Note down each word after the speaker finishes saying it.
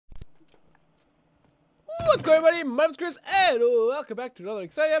What's going on, everybody? My name's Chris, and welcome back to another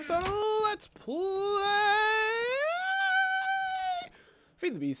exciting episode of Let's Play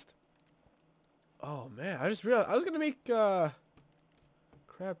Feed the Beast. Oh man, I just realized I was gonna make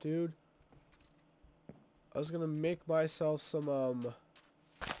crap, dude. I was gonna make myself some a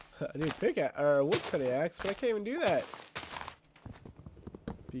new pickaxe or wood cutting axe, but I can't even do that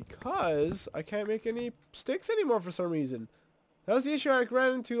because I can't make any sticks anymore for some reason. That was the issue I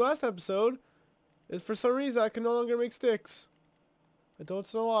ran into last episode. Is for some reason I can no longer make sticks. I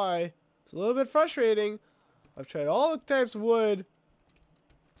don't know why. It's a little bit frustrating. I've tried all the types of wood.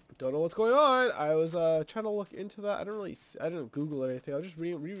 Don't know what's going on. I was trying to look into that. I didn't Google or anything. I was just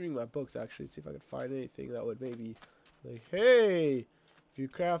rereading my books actually, see if I could find anything that would maybe like, hey, if you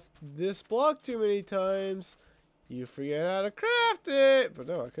craft this block too many times, you forget how to craft it. But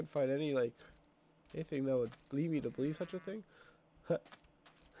no, I couldn't find any like anything that would lead me to believe such a thing.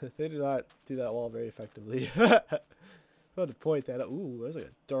 They did not do that wall very effectively. I had to point that out. Ooh, there's like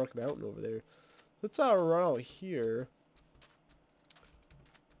a dark mountain over there. Let's run out here.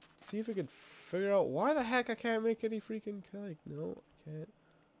 See if we can figure out why the heck I can't make any freaking... Can I, like, no, I can't.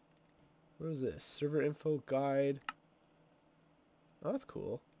 What is this? Server info guide. Oh, that's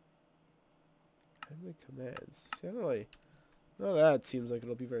cool. Handmade commands. See, I don't really... No, that seems like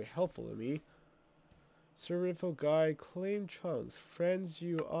it'll be very helpful to me. Server info guide, claim chunks, friends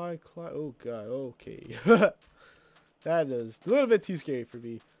UI, client. Oh god, okay. That is a little bit too scary for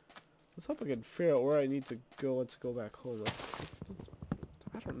me. Let's hope I can figure out where I need to go once I go back home.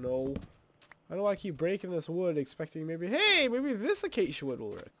 I don't know. I don't want to keep breaking this wood, expecting maybe, hey, maybe this acacia wood will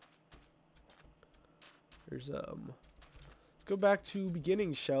work. There's let's go back to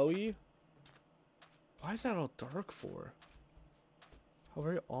beginning, shall we? Why is that all dark for? How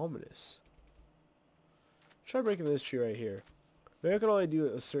very ominous. Try breaking this tree right here. Maybe I can only do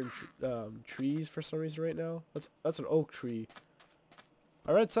a certain trees for some reason right now. That's an oak tree.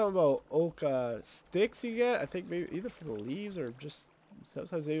 I read something about oak sticks you get. I think maybe either from the leaves or just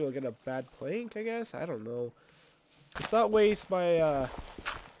sometimes maybe you'll get a bad plank. I guess I don't know. Let's not waste my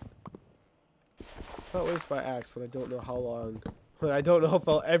axe when I don't know how long. When I don't know if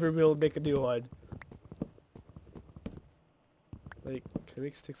I'll ever be able to make a new one. Like, can I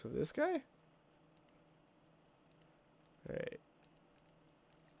make sticks with this guy? Alright.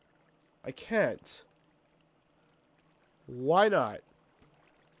 I can't. Why not?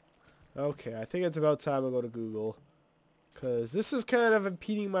 Okay, I think it's about time I go to Google. Because this is kind of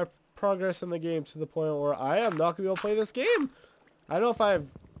impeding my progress in the game to the point where I am not going to be able to play this game. I don't know if I've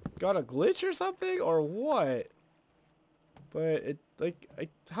got a glitch or something or what. But, it like,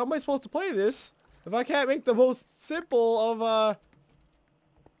 how am I supposed to play this if I can't make the most simple of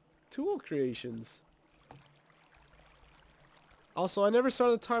tool creations? Also, I never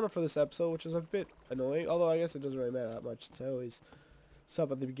started the timer for this episode, which is a bit annoying. Although, I guess it doesn't really matter that much. It's always stop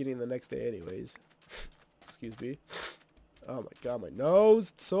at the beginning of the next day anyways. Excuse me. Oh my god, my nose.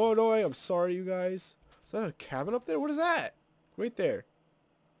 It's so annoying. I'm sorry, you guys. Is that a cabin up there? What is that? Right there.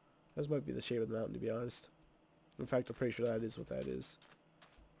 That might be the shape of the mountain, to be honest. In fact, I'm pretty sure that is what that is.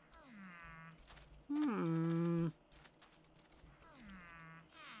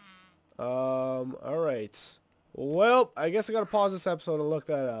 Alright. Well, I guess I gotta pause this episode and look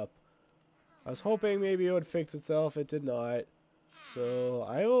that up. I was hoping maybe it would fix itself. It did not. So,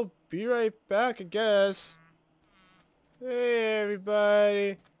 I will be right back, I guess. Hey,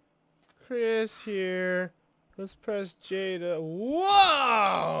 everybody. Chris here. Let's press J to...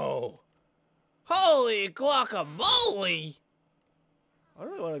 Whoa! Holy guacamole! I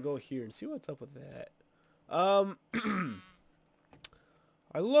really want to go here and see what's up with that. I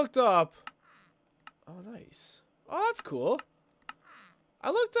looked up... Oh, nice. Oh, that's cool.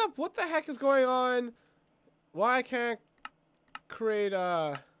 I looked up what the heck is going on. Why I can't create,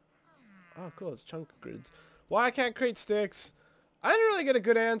 Oh, cool. It's chunk grids. Why I can't create sticks. I didn't really get a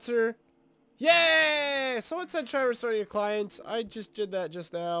good answer. Yay! Someone said try restoring your clients. I just did that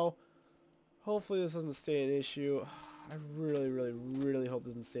just now. Hopefully this doesn't stay an issue. I really, really, really hope it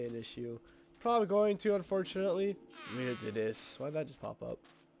doesn't stay an issue. Probably going to, unfortunately. Weird to this. Why'd that just pop up?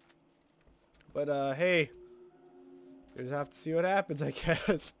 But, hey. We just have to see what happens, I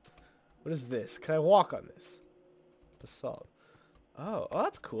guess. What is this? Can I walk on this? Basalt. Oh,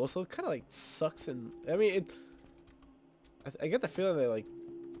 that's cool. So it kind of, like, sucks in... I mean, I get the feeling they, like,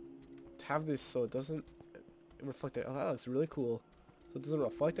 have this so it doesn't reflect... Oh, that looks really cool. So it doesn't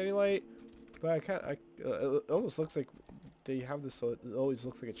reflect any light. But I can't... it almost looks like they have this so it always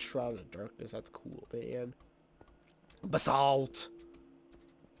looks like it's shrouded in darkness. That's cool, man. Basalt!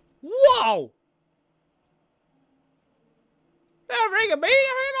 Whoa! They're bringing me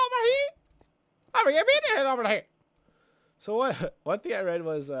in over here? over here, over here. So one thing I read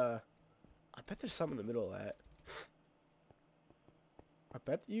was, I bet there's something in the middle of that. I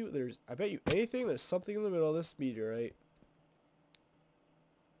bet you anything, there's something in the middle of this meteorite.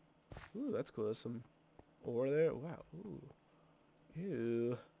 Ooh, that's cool. There's some ore there. Wow. Ooh.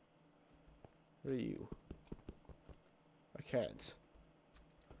 Ew. What are you? I can't.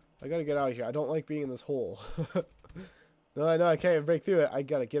 I gotta get out of here. I don't like being in this hole. No, I can't even break through it. I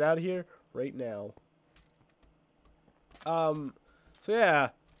gotta get out of here right now. So yeah.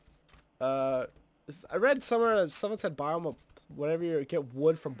 I read somewhere that someone said biome of whenever you get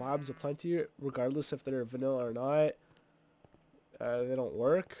wood from biomes of plenty, regardless if they're vanilla or not, they don't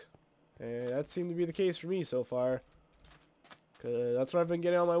work. And that seemed to be the case for me so far. Cause that's where I've been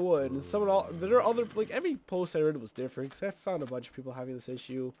getting all my wood. And there are other, like, every post I read was different. Cause I found a bunch of people having this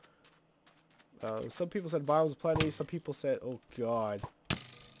issue. Some people said biomes of plenty. Some people said, oh god.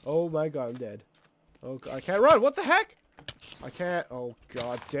 Oh my god, I'm dead. Oh god, I can't run. What the heck? I can't. Oh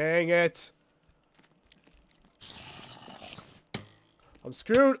god, dang it. I'm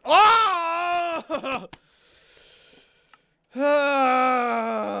screwed. Oh!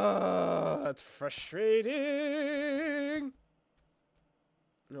 That's frustrating.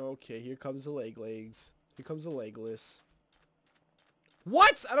 Okay, here comes the legs. Here comes the legless.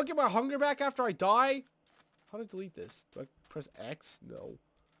 What? I don't get my hunger back after I die? How do I delete this? Do I press X? No. It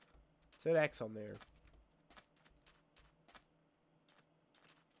said X on there.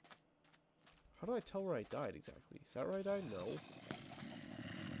 How do I tell where I died exactly? Is that where I died? No.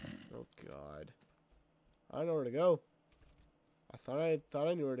 Oh god. I don't know where to go. I thought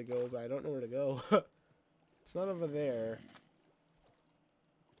I knew where to go, but I don't know where to go. It's not over there.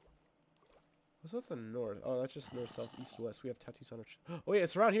 What's with the north? Oh, that's just north, south, east, west. We have tattoos on our oh yeah,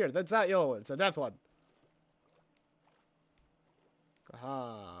 it's around here. That's that yellow one. It's a death one.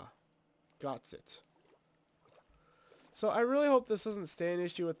 Aha. Got it. So I really hope this doesn't stay an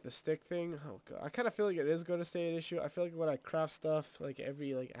issue with the stick thing. Oh god. I kind of feel like it is going to stay an issue. I feel like when I craft stuff, like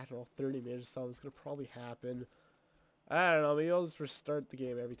every, like, I don't know, 30 minutes or something, it's going to probably happen. I don't know. Maybe I'll just restart the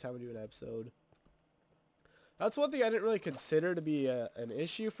game every time I do an episode. That's one thing I didn't really consider to be an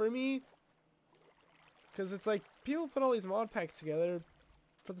issue for me. Because it's like, people put all these mod packs together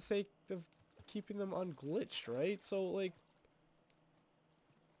for the sake of keeping them unglitched, right? So, like,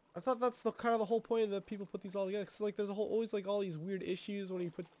 I thought that's the kind of the whole point that people put these all together. Because, like, there's always, like, all these weird issues when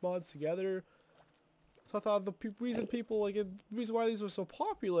you put mods together. So I thought the reason the reason why these were so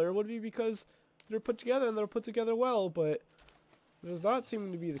popular would be because they're put together and they're put together well. But it does not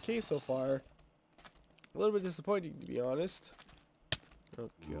seem to be the case so far. A little bit disappointing, to be honest. Oh,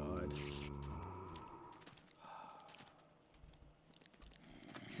 God.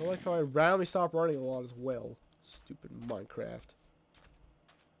 I like how I randomly stop running a lot as well. Stupid Minecraft.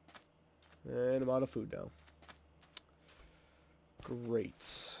 And I'm out of food now.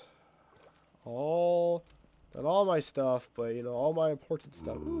 Great. Not all my stuff, but, you know, all my important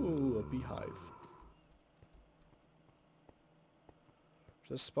stuff. Ooh, a beehive.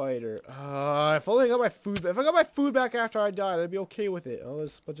 There's a spider. If only I got my food. If I got my food back after I died, I'd be okay with it. Oh,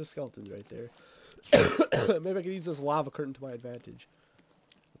 there's a bunch of skeletons right there. Maybe I could use this lava curtain to my advantage.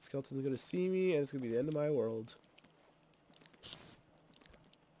 The skeleton's are gonna see me, and it's gonna be the end of my world.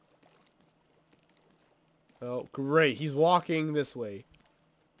 Oh, great. He's walking this way.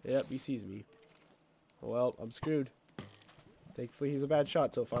 Yep, he sees me. Well, I'm screwed. Thankfully, he's a bad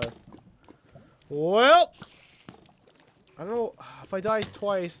shot so far. Well, I don't know if I die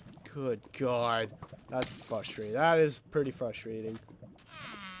twice. Good God. That's frustrating. That is pretty frustrating.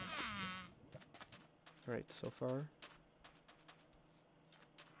 Alright, so far.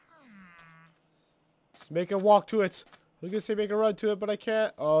 Just make a walk to it. I was gonna say make a run to it, but I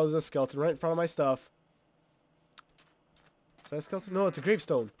can't. Oh, there's a skeleton right in front of my stuff. Is that a skeleton? No, it's a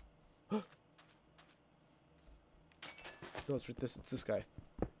gravestone. No, it's this guy.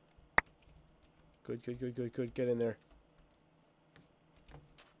 Good. Get in there.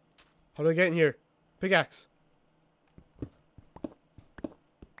 How do I get in here? Pickaxe.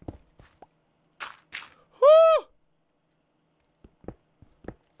 Woo! I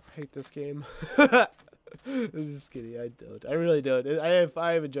hate this game. I'm just kidding. I don't. I really don't.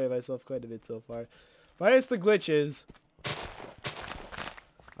 I have enjoyed myself quite a bit so far. Minus the glitches.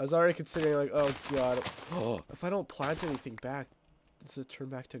 I was already considering, like, oh god. Oh, if I don't plant anything back, does it turn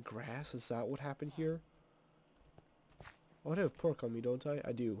back to grass? Is that what happened here? Oh, I have pork on me, don't I?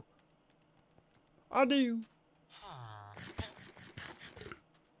 I do. I do.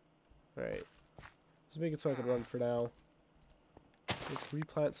 Alright. Let's make it so I can run for now. Let's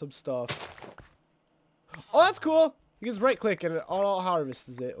replant some stuff. Oh, that's cool! You just right click and it auto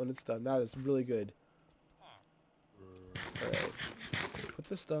harvests it when it's done. That is really good. Alright. Put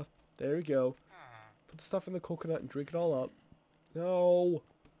this stuff. There we go. Put the stuff in the coconut and drink it all up. No.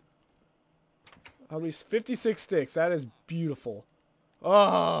 How many? 56 sticks. That is beautiful.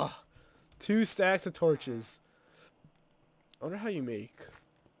 Ah. 2 stacks of torches. I wonder how you make.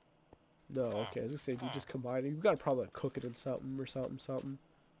 No, okay. I was gonna say, do you just combine it? You've got to probably cook it in something or something. Something,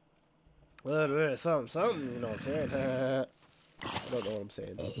 you know what I'm saying? I don't know what I'm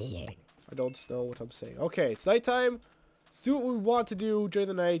saying. I don't know what I'm saying. Okay, it's nighttime. Let's do what we want to do during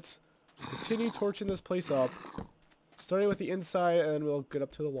the night. Continue torching this place up. Starting with the inside, and then we'll get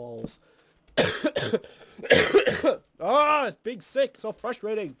up to the walls. Ah, it's being sick. So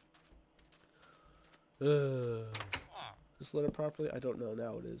frustrating. Is this lit up properly? I don't know.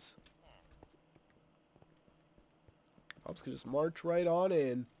 Now it is. I'm just gonna just march right on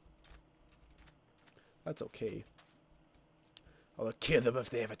in. That's okay. I'll kill them if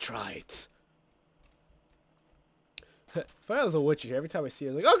they ever try it. If I was a witch here, every time I see it,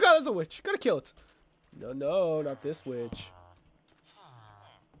 I was like, oh god, there's a witch. Gotta kill it. No, no, not this witch.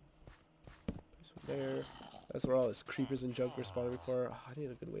 This one there. That's where all this creepers and junk were spawning before. Oh, I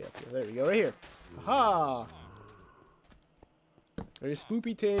need a good way up here. There we go, right here. Aha! Very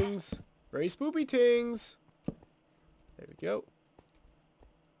spoopy tings. Very spoopy tings. There we go.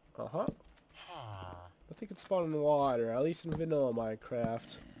 Uh-huh. Nothing can spawn in the water, at least in vanilla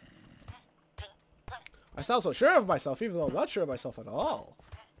Minecraft. I sound so sure of myself, even though I'm not sure of myself at all.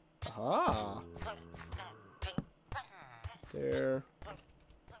 Aha. There.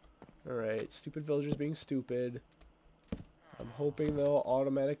 Alright, stupid villagers being stupid. I'm hoping they'll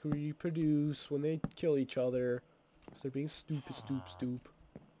automatically reproduce when they kill each other. Because they're being stupid, stoop.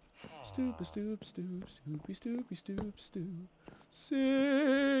 Stupid, stoop, stoopy, stoopy, stoop.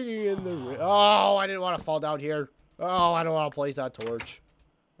 Singing in the rain. Oh, I didn't want to fall down here. Oh, I don't want to place that torch.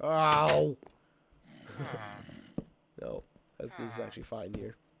 Oh. No, this is actually fine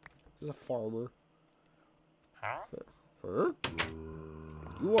here. This is a farmer. Huh?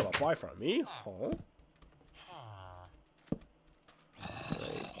 You want to buy from me? Huh?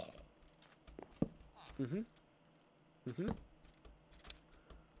 Right.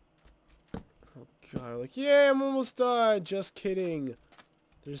 Oh god, like, yeah, I'm almost done. Just kidding.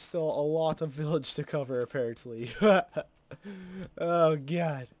 There's still a lot of village to cover, apparently. Oh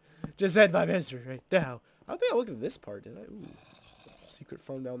god. Just end my misery right now. I don't think I looked at this part, did I? Ooh. Secret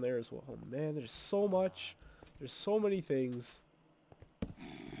farm down there as well. Oh man, there's so much. There's so many things.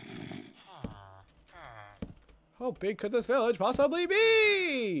 How big could this village possibly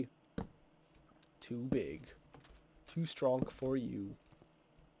be? Too big. Too strong for you.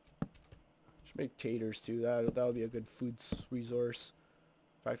 Should make taters too. That would be a good food resource.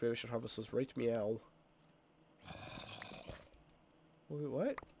 In fact, maybe I should harvest those right meow. Wait,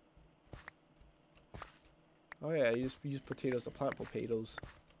 what? Oh yeah, you just use potatoes to plant potatoes.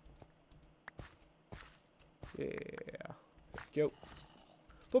 Yeah. Go.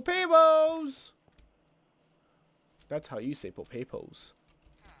 Potatoes! That's how you say potatoes.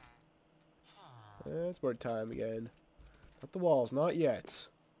 It's bird time again. Not the walls, not yet.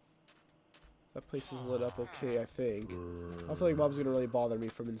 That place is lit up okay, I think. I don't feel like mob's gonna really bother me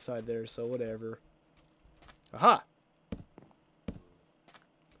from inside there, so whatever. Aha!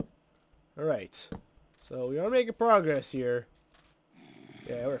 Alright. So we are making progress here.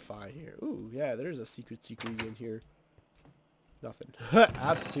 Yeah, we're fine here. Ooh, yeah, there's a secret in here. Nothing.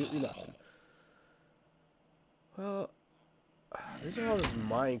 Absolutely nothing. Well, these are all this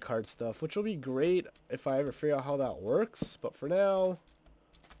minecart stuff, which will be great if I ever figure out how that works. But for now,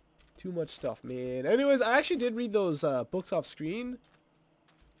 too much stuff, man. Anyways, I actually did read those books off screen.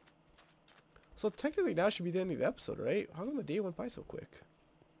 So technically now should be the end of the episode, right? How come the day went by so quick?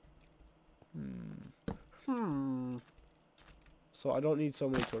 So I don't need so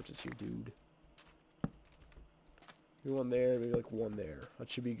many torches here, dude. Maybe one there, maybe like one there. That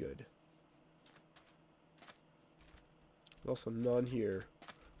should be good. Also none here.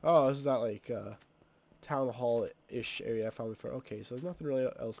 Oh, this is that like town hall-ish area I found before. Okay, so there's nothing really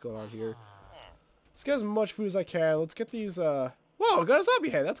else going on here. Let's get as much food as I can. Let's get these whoa, got a zombie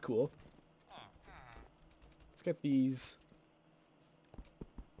head. That's cool. Let's get these.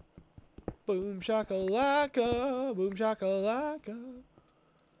 Boom shakalaka, boom shakalaka. So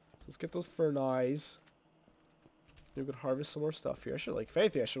let's get those fern eyes. Maybe we could harvest some more stuff here. I should, like, if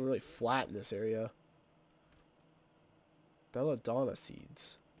anything, I should really flatten this area. Belladonna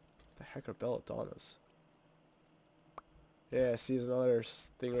seeds. What the heck are belladonnas? Yeah, see, there's another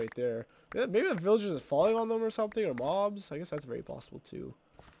thing right there. Maybe the villagers are falling on them or something, or mobs. I guess that's very possible too.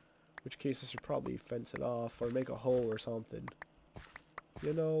 which case I should probably fence it off or make a hole or something.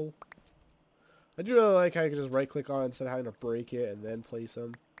 You know? I do really like how you can just right click on it instead of having to break it and then place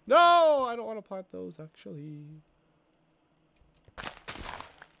them. No! I don't want to plant those actually.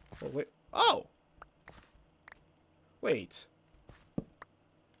 Oh, wait. Oh! Wait.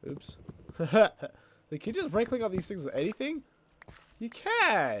 Oops. Like, can you just right click on these things with anything? You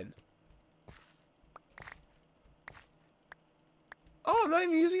can! Oh, I'm not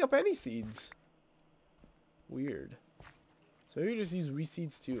even using up any seeds. Weird. So maybe you just use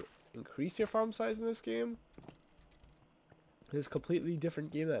reseeds to increase your farm size in this game? This completely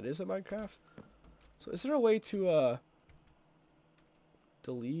different game that is in Minecraft. So is there a way to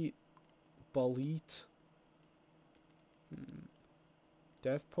delete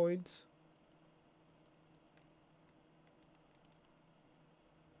death points?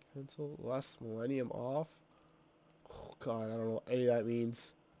 Cancel last millennium off? Oh god, I don't know what any of that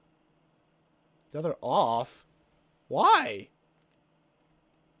means. Now they're off? Why?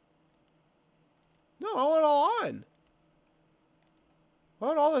 No, I want it all on. Why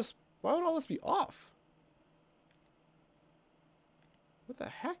would all this be off? What the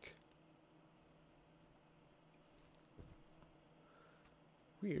heck?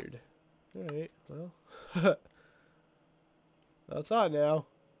 Weird. Alright, well. Well, it's on now.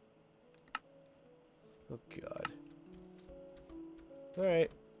 Oh god.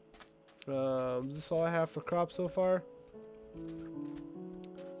 Alright. Is this all I have for crops so far?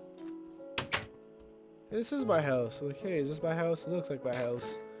 Hey, this is my house. Okay, is this my house? It looks like my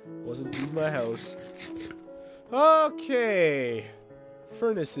house. It wasn't indeed my house. Okay.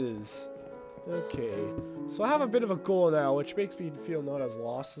 Furnaces. Okay. So I have a bit of a goal now, which makes me feel not as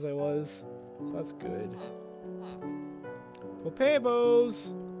lost as I was. So that's good.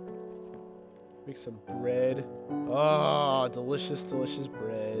 Potatoes. Make some bread. Oh, delicious, delicious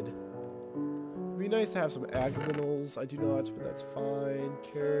bread. It'd be nice to have some ag minerals. I do not, but that's fine.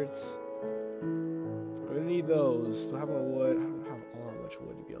 Carrots. We're gonna need those. Do I have my wood? I don't have all that much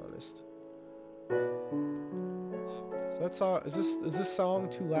wood, to be honest. So that's all. Is this song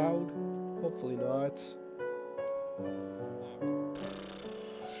too loud? Hopefully not.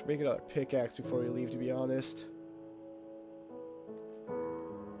 Should make another pickaxe before we leave, to be honest.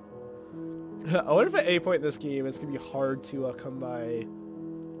 I wonder if at any point in this game it's gonna be hard to come by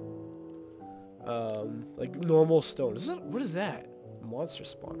like normal stone. What is that? Monster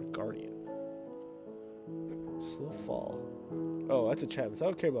spawn, guardian. Slow fall. Oh, that's enchantments. I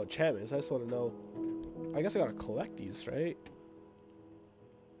don't care about enchantments. I just want to know. I guess I gotta collect these, right?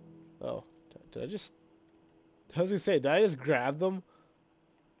 Oh, did I just? I was gonna say, did I just grab them?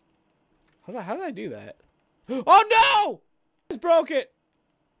 How did I do that? Oh no! I just broke it.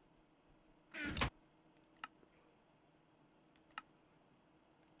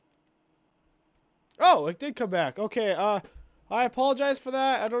 Oh, it did come back. Okay, I apologize for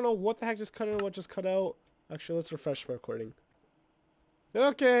that. I don't know what the heck just cut in and what just cut out. Actually, let's refresh my recording.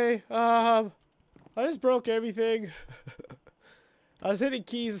 Okay, I just broke everything. I was hitting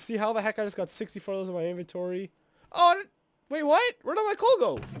keys to see how the heck I just got 64 of those in my inventory. Oh, wait, what? Where did my coal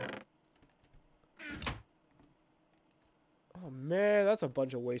go? Oh man, that's a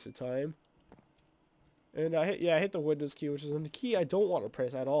bunch of wasted time. And I hit the Windows key, which is the key I don't want to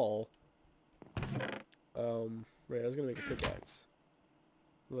press at all. Right, I was gonna make a pickaxe.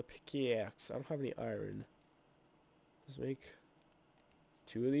 The pickaxe. I don't have any iron. Let's make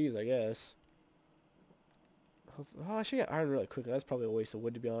 2 of these, I guess. Oh, I should get iron really quickly. That's probably a waste of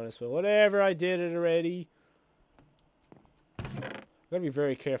wood, to be honest. But whatever, I did it already. I'm gonna be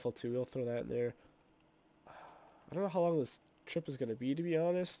very careful too. We'll throw that in there. I don't know how long this trip is gonna be, to be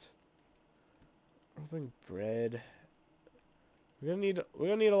honest. I'll bring bread. We're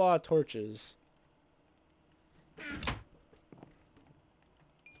gonna need a lot of torches.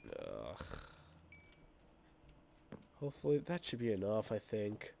 Ugh. Hopefully that should be enough, I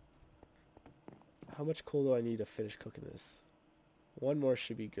think. How much coal do I need to finish cooking this? 1 more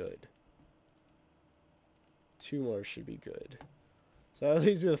should be good. 2 more should be good. So that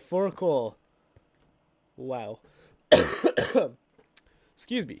leaves me with 4 coal. Wow.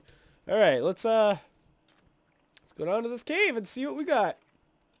 Excuse me. Alright, let's go down to this cave and see what we got.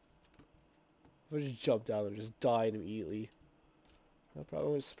 If I just jump down and just died immediately. That probably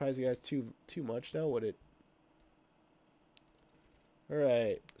wouldn't surprise you guys too much now, would it?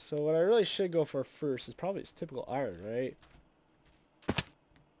 Alright, so what I really should go for first is probably just typical iron, right?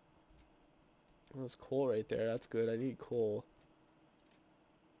 Oh, there's coal right there. That's good. I need coal.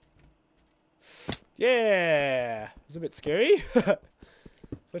 Yeah! It's a bit scary.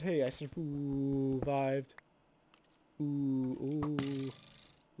 But hey, I survived. Ooh.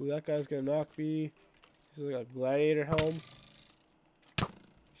 Ooh, that guy's gonna knock me. He's like a gladiator helm.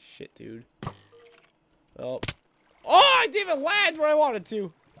 Shit, dude. Oh. Oh, I didn't even land where I wanted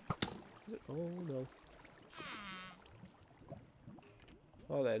to. Oh, no.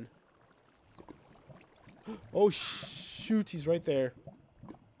 Oh, then. Oh, shoot. He's right there.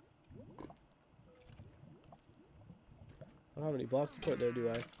 I don't have any blocks to put there, do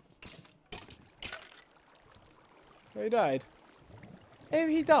I? Oh, he died. Hey,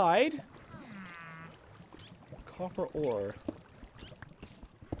 he died. Copper ore.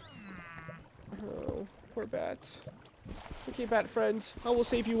 Oh, poor bat. It's okay, bat friend. I will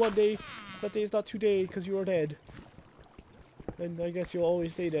save you one day. That day is not today, because you are dead. And I guess you'll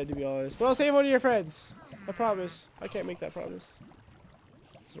always stay dead, to be honest. But I'll save one of your friends. I promise. I can't make that promise.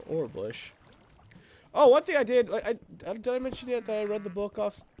 It's an ore bush. Oh, one thing I did. Like, did I mention yet that I read the book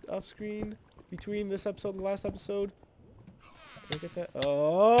off screen between this episode and the last episode? Did I get that?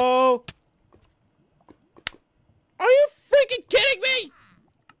 Oh! Are you freaking kidding me?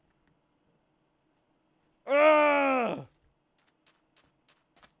 Ugh!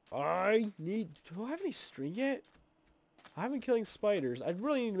 Do I have any string yet? I haven't been killing spiders. I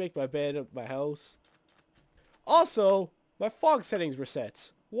really need to make my bed at my house. Also, my fog settings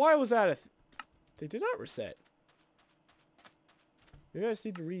reset. Why was that they did not reset. Maybe I just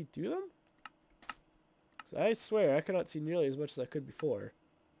need to redo them? I swear, I cannot see nearly as much as I could before.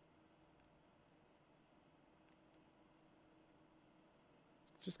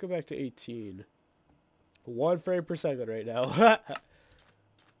 Just go back to 18. 1 frame per second right now.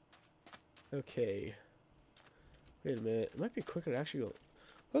 Okay. Wait a minute. It might be quicker to actually go.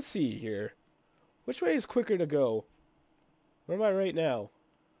 Let's see here. Which way is quicker to go? Where am I right now?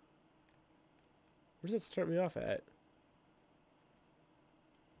 Where does it start me off at?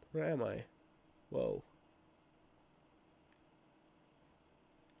 Where am I? Whoa.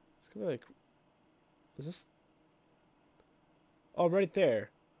 It's gonna be like... Is this... Oh, right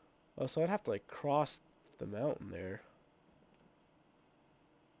there. Oh, so I'd have to like cross the mountain there.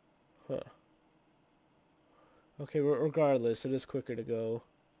 Huh. Okay, regardless, it is quicker to go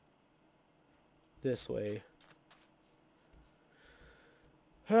this way.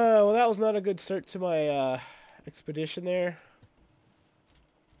 Well, that was not a good start to my expedition there.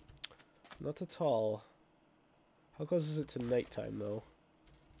 Not at all. How close is it to nighttime, though?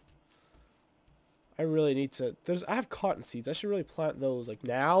 I really need to... I have cotton seeds. I should really plant those, like,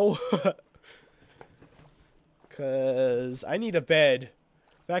 now. Because I need a bed.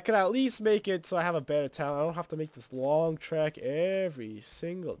 If I could at least make it so I have a bed of town, I don't have to make this long trek every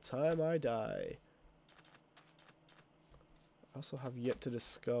single time I die. I also have yet to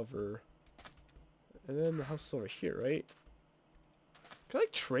discover. And then the house is over here, right? Can I,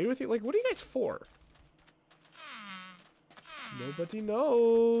 like, trade with you? Like, what are you guys for? Nobody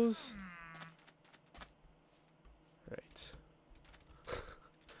knows. Right.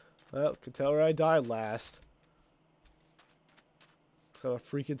 Well, can tell where I died last. Cause I'm a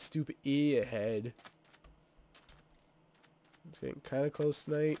freaking stupid ahead. It's getting kind of close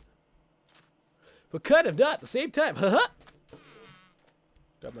tonight. But kind of not at the same time. Haha.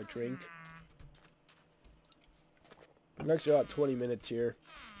 Got my drink. I'm actually about 20 minutes here.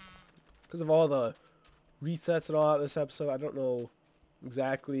 Because of all the resets and all that this episode, I don't know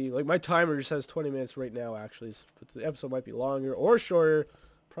exactly. Like, my timer just says 20 minutes right now, actually. But the episode might be longer or shorter.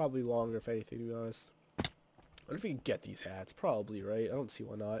 Probably longer, if anything, to be honest. I wonder if we can get these hats. Probably, right? I don't see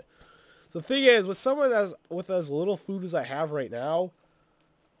why not. So the thing is, with someone with as little food as I have right now,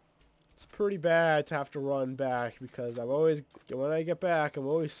 it's pretty bad to have to run back because I'm always, when I get back, I'm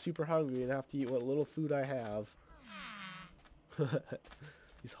always super hungry and have to eat what little food I have.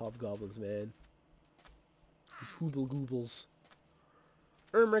 These hobgoblins, man. These hooble goobles.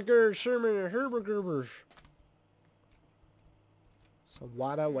 Ermagers, Sherman, Herbergerbers. Some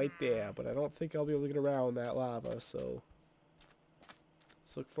water right there, but I don't think I'll be able to get around that lava, so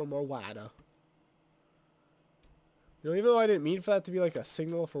let's look for more water. You know, even though I didn't mean for that to be like a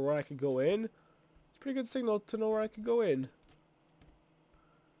signal for where I could go in, it's a pretty good signal to know where I could go in.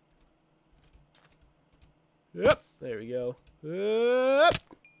 Yep, there we go. Yep.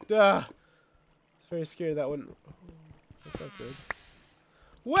 Duh. I was very scared that wouldn't. That's not good.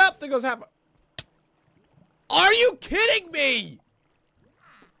 Well, there goes half. Are you kidding me?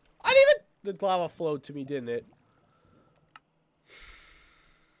 I didn't even... The lava flowed to me, didn't it?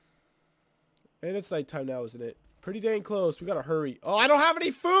 And it's nighttime now, isn't it? Pretty dang close. We gotta hurry. Oh, I don't have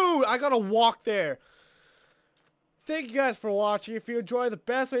any food! I gotta walk there. Thank you guys for watching. If you enjoyed, the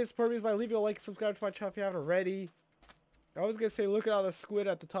best way to support me is by leaving a like and subscribe to my channel if you haven't already. I was gonna say, look at all the squid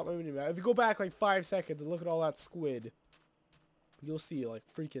at the top of my mini map. If you go back like 5 seconds and look at all that squid. You'll see like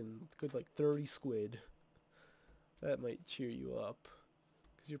freaking good like 30 squid. That might cheer you up.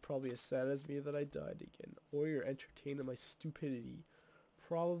 Because you're probably as sad as me that I died again. Or you're entertained in my stupidity.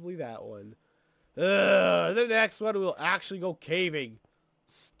 Probably that one. The next one we'll actually go caving.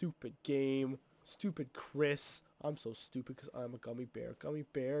 Stupid game. Stupid Chris. I'm so stupid because I'm a gummy bear. Gummy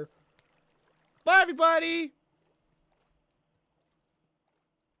bear. Bye everybody!